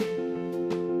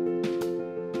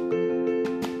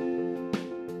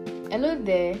Hello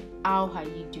there, how are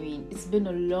you doing? It's been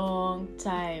a long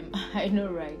time, I know,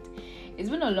 right? It's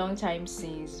been a long time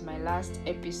since my last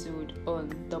episode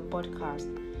on the podcast.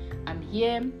 I'm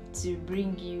here to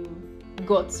bring you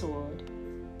God's word,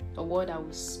 a word that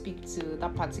will speak to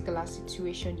that particular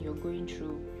situation you're going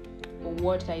through, a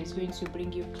word that is going to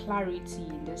bring you clarity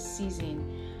in this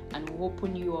season and will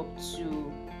open you up to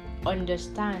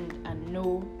understand and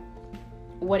know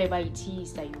whatever it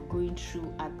is that you're going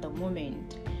through at the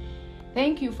moment.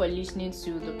 Thank you for listening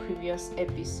to the previous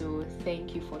episode.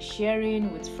 Thank you for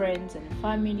sharing with friends and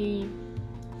family.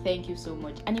 Thank you so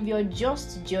much. And if you're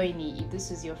just joining, if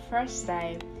this is your first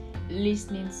time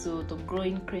listening to the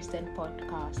Growing Christian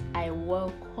podcast, I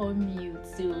welcome you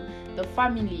to the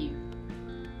family.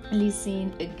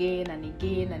 Listen again and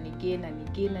again and again and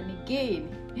again and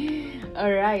again.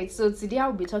 All right, so today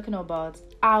I'll be talking about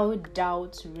how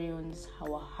doubt ruins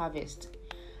our harvest.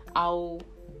 How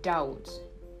doubt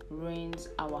ruins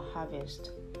our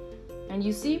harvest. And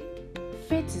you see,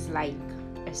 faith is like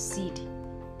a seed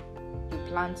you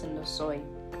plant in the soil.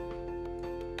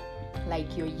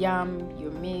 Like your yam,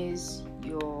 your maize,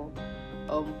 your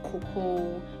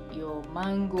cocoa, your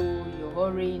mango, your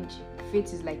orange.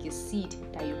 Faith is like a seed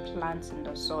that you plant in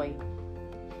the soil.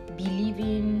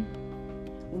 Believing,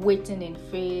 waiting in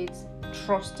faith,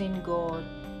 trusting God,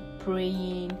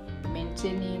 praying,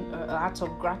 maintaining a heart of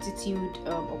gratitude,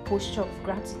 a posture of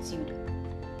gratitude,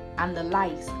 and the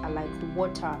likes are like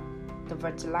water, the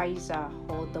fertilizer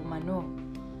or the manure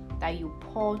that you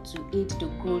pour to aid the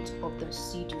growth of the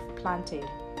seed you've planted.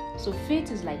 So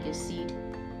faith is like a seed.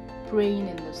 Praying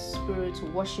in the spirit,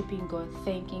 worshiping God,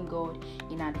 thanking God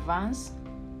in advance,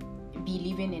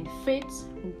 believing in faith,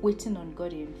 waiting on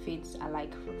God in faith are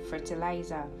like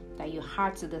fertilizer that you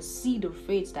add to the seed of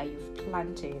faith that you've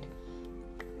planted.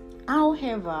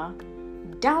 However,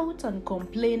 doubt and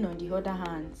complaint on the other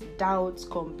hand, doubt,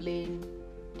 complaint,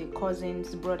 the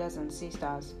cousins, brothers and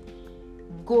sisters,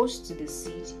 goes to the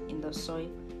seed in the soil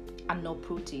and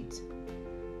uproot it.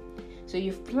 So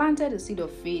you've planted a seed of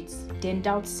faith, then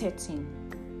doubt sets in.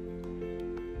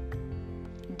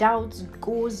 Doubt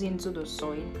goes into the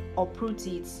soil, uproot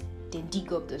it, then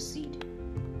dig up the seed.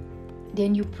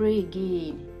 Then you pray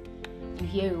again. You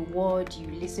hear a word, you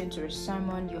listen to a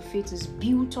sermon, your faith is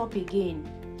built up again.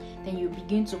 Then you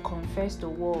begin to confess the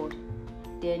word.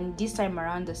 Then this time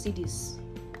around, the seed is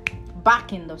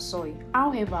back in the soil.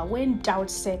 However, when doubt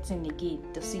sets in again,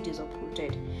 the seed is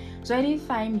uprooted. So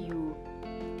anytime you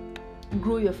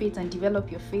grow your faith and develop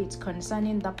your faith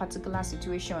concerning that particular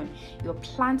situation, you're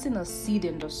planting a seed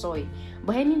in the soil.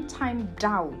 But anytime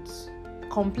doubt,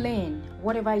 complaint,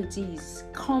 whatever it is,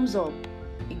 comes up,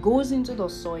 it goes into the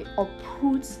soil,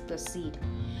 uproots the seed.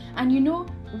 And you know,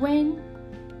 when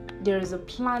there is a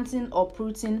planting and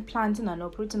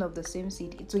uprooting of the same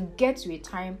seed, it will get to a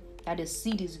time that the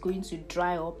seed is going to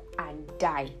dry up and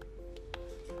die.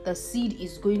 The seed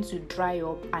is going to dry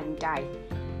up and die.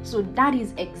 So that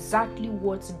is exactly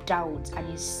what doubt and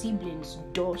its siblings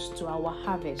does to our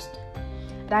harvest.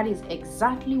 That is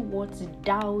exactly what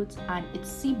doubt and its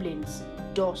siblings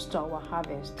does to our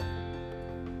harvest.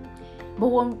 But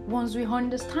once we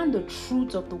understand the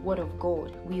truth of the word of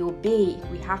God, we obey it,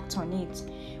 we act on it,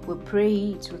 we pray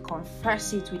it, we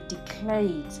confess it, we declare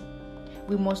it.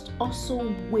 We must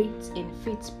also wait in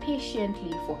faith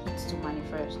patiently for it to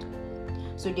manifest.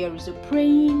 So there is a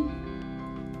praying,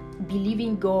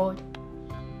 believing God,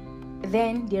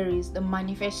 then there is the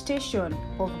manifestation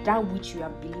of that which you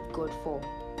have believed God for.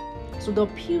 So the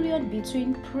period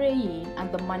between praying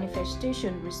and the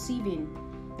manifestation, receiving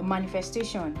the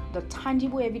manifestation, the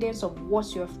tangible evidence of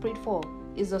what you have prayed for,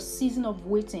 is a season of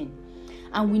waiting,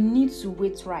 and we need to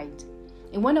wait right.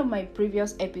 In one of my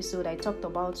previous episodes, I talked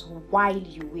about while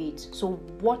you wait. So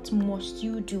what must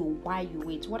you do while you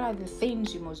wait? What are the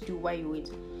things you must do while you wait?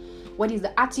 What is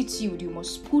the attitude you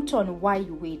must put on while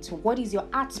you wait? What is your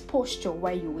heart posture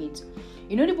while you wait?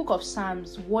 You know, the book of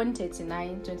Psalms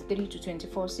 139, 23 to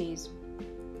 24 says,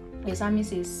 the psalmist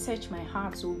says, search my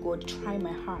heart, O God, try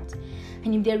my heart.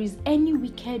 And if there is any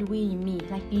wicked way in me,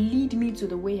 lead me to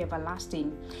the way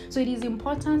everlasting. So it is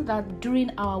important that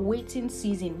during our waiting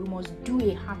season, we must do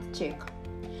a heart check,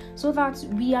 so that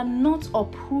we are not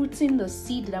uprooting the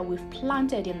seed that we've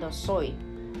planted in the soil.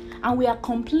 And we are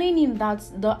complaining that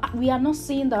we are not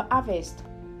seeing the harvest.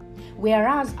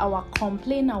 Whereas our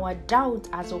complaint, our doubt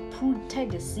has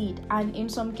uprooted the seed. And in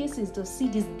some cases, the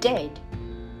seed is dead.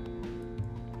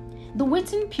 The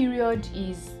waiting period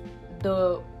is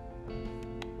not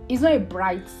a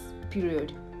bright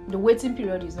period. The waiting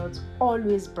period is not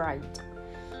always bright.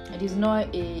 It is not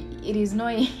a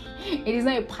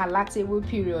palatable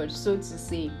period, so to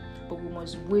say. but we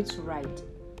must wait right.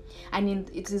 And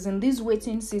it is in this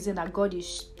waiting season that God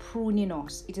is pruning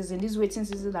us. It is in this waiting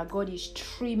season that God is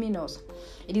trimming us.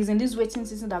 It is in this waiting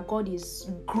season that God is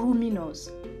grooming us.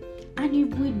 And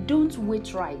if we don't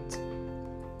wait right,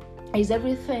 there is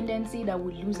every tendency that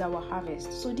we lose our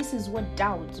harvest. So this is what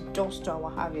doubt does to our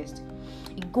harvest.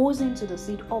 It goes into the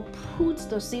seed, uproots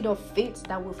the seed of faith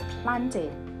that we've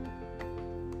planted.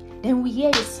 Then we hear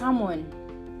a sermon.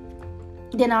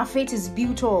 Then our faith is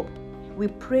built up. We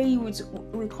pray it,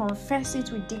 we confess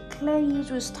it, we declare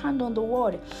it, we stand on the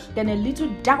word. Then a little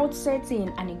doubt sets in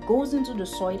and it goes into the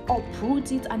soil,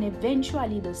 uproots it, and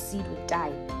eventually the seed will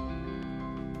die.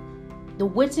 The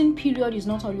waiting period is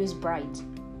not always bright,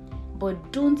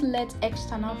 but don't let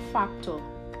external factor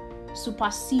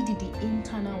supersede the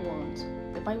internal ones.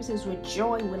 The Bible says, with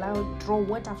joy will I draw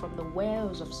water from the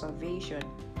wells of salvation.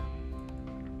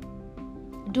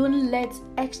 Don't let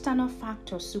external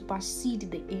factors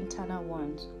supersede the internal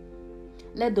ones.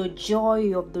 Let the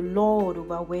joy of the Lord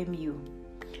overwhelm you.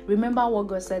 Remember what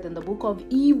God said in the book of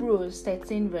Hebrews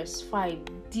 13 verse 5.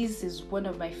 This is one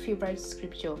of my favorite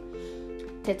scripture.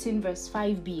 13 verse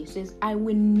 5b says, I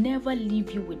will never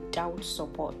leave you without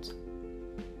support.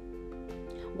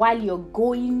 While you're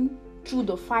going through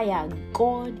the fire,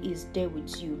 God is there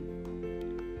with you.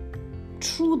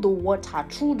 Through the water,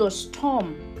 through the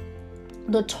storm,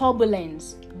 the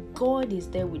turbulence, God is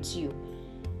there with you.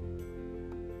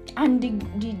 And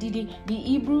the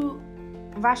Hebrew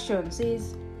version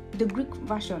says, the Greek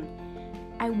version,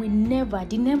 I will never,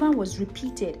 the never was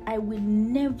repeated, I will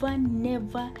never,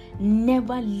 never,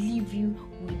 never leave you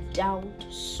without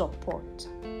support.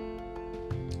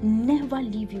 Never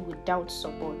leave you without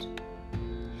support.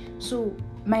 So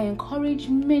my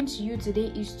encouragement to you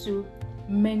today is to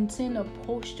maintain a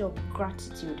posture of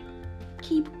gratitude.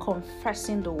 Keep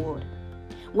confessing the word.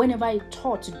 Whenever a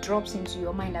thought drops into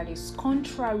your mind that is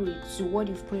contrary to what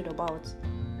you've prayed about,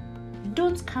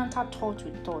 don't counter thought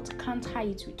with thought, counter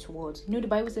it with words. You know, the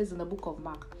Bible says in the book of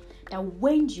Mark that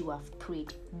when you have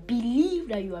prayed, believe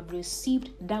that you have received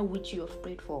that which you have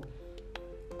prayed for.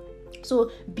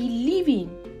 So believing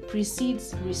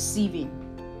precedes receiving.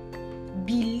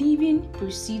 Believing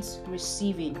precedes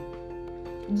receiving.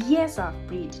 Yes, I've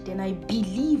prayed. Then I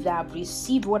believe that I've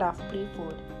received what I've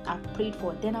prayed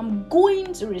for. Then I'm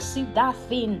going to receive that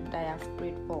thing that I have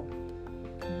prayed for.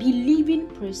 Believing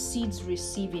precedes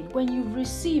receiving. When you've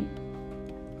received,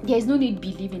 there is no need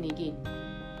believing again.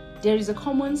 There is a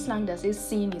common slang that says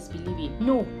seeing is believing.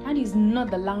 No, that is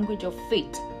not the language of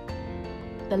faith.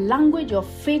 The language of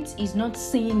faith is not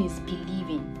seeing is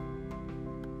believing.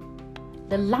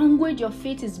 The language of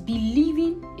faith is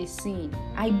believing is seeing.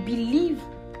 I believe,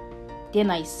 then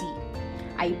I see.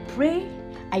 I pray,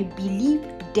 I believe,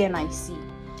 then I see.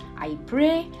 I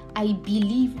pray, I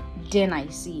believe, then I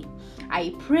see.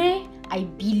 I pray, I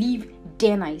believe,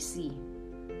 then I see.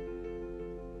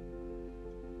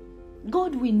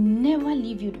 God will never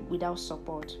leave you without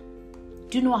support.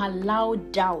 Do not allow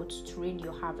doubt to ruin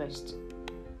your harvest.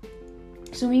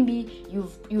 So maybe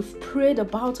you've prayed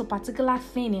about a particular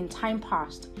thing in time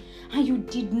past and you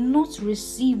did not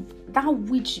receive that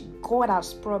which God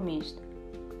has promised.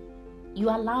 You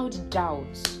allowed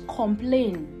doubts,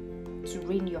 complain to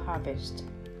ruin your harvest.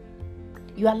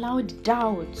 You allowed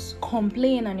doubts,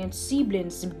 complain, and its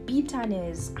siblings,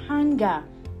 bitterness, anger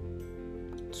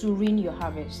to ruin your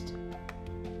harvest.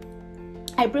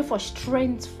 I pray for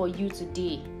strength for you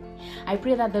today. I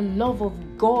pray that the love of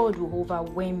God will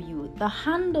overwhelm you. The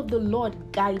hand of the Lord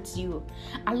guides you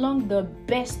along the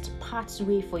best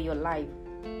pathway for your life.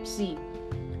 See,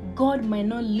 God might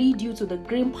not lead you to the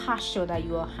green pasture that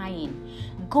you are eyeing.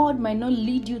 God might not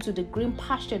lead you to the green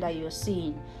pasture that you're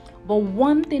seeing. But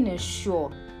one thing is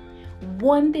sure.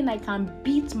 One thing I can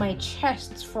beat my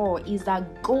chest for is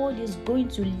that God is going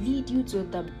to lead you to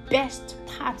the best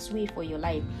pathway for your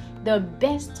life. The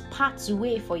best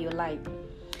pathway for your life.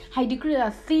 I decree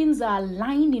that things are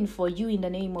aligning for you in the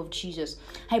name of Jesus.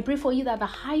 I pray for you that the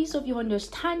eyes of your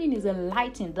understanding is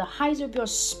enlightened. The eyes of your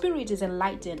spirit is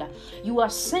enlightened. You are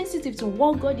sensitive to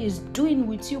what God is doing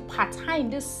with you part-time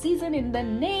this season in the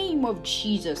name of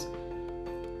Jesus.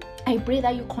 I pray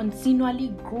that you continually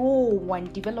grow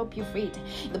and develop your faith.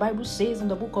 The Bible says in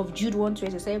the book of Jude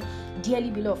 1:27, dearly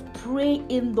beloved, pray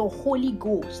in the Holy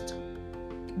Ghost.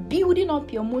 Building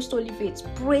up your most holy faith,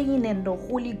 praying in the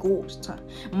Holy Ghost.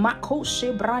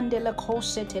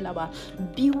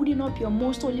 Building up your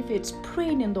most holy faith,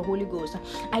 praying in the Holy Ghost.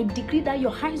 I decree that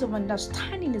your eyes of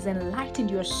understanding is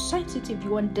enlightened. You are sensitive.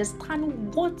 You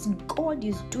understand what God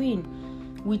is doing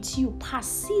with you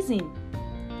past season.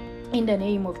 In the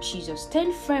name of Jesus,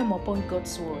 stand firm upon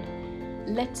God's word.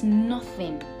 Let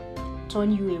nothing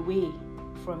turn you away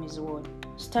from His word.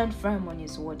 Stand firm on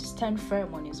His word. Stand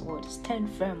firm on His word. Stand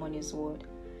firm on His word.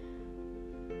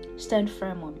 Stand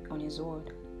firm on His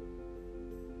word.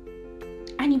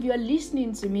 And if you are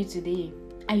listening to me today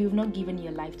and you've not given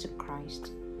your life to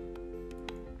Christ,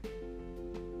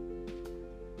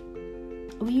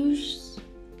 will you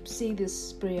say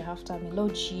this prayer after me?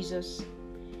 Lord Jesus,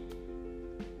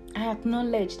 I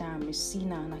acknowledge that I'm a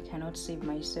sinner and I cannot save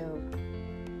myself.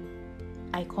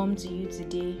 I come to you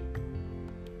today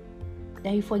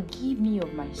that you forgive me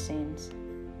of my sins.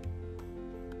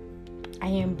 I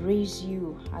embrace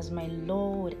you as my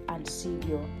Lord and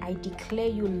Savior. I declare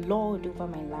you Lord over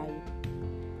my life.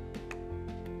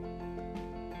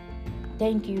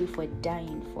 Thank you for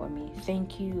dying for me.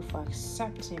 Thank you for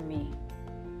accepting me.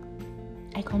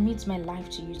 I commit my life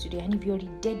to you today. And if you're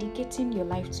rededicating your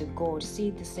life to God, say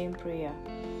the same prayer.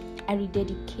 I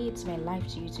rededicate my life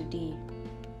to you today.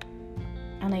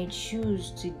 And I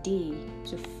choose today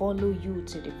to follow you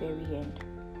to the very end.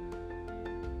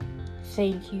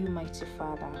 Thank you, mighty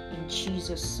Father. In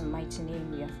Jesus' mighty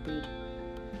name we have prayed.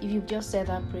 If you've just said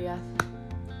that prayer,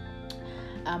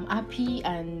 I'm happy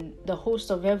and the host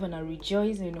of heaven are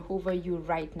rejoicing over you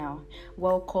right now.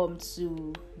 Welcome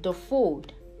to the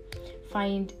fold.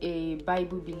 Find a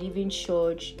Bible-believing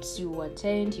church to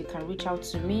attend. You can reach out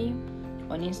to me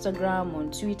on Instagram,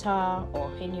 on Twitter,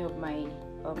 or any of my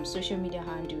social media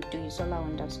handle,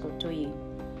 Doyisola_Toye.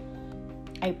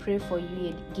 I pray for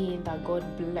you again that God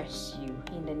bless you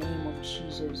in the name of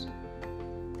Jesus.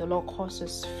 The Lord cause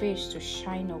His face to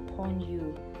shine upon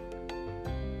you.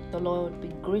 The Lord be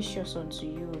gracious unto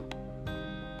you.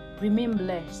 Remain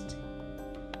blessed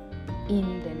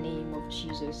in the name of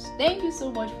Jesus. Thank you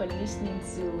so much for listening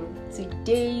to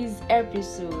today's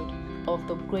episode of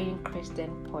the Growing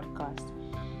Christian Podcast.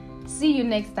 See you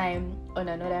next time on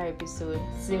another episode.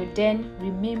 Till then,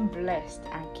 remain blessed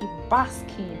and keep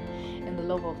basking in the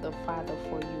love of the Father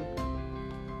for you.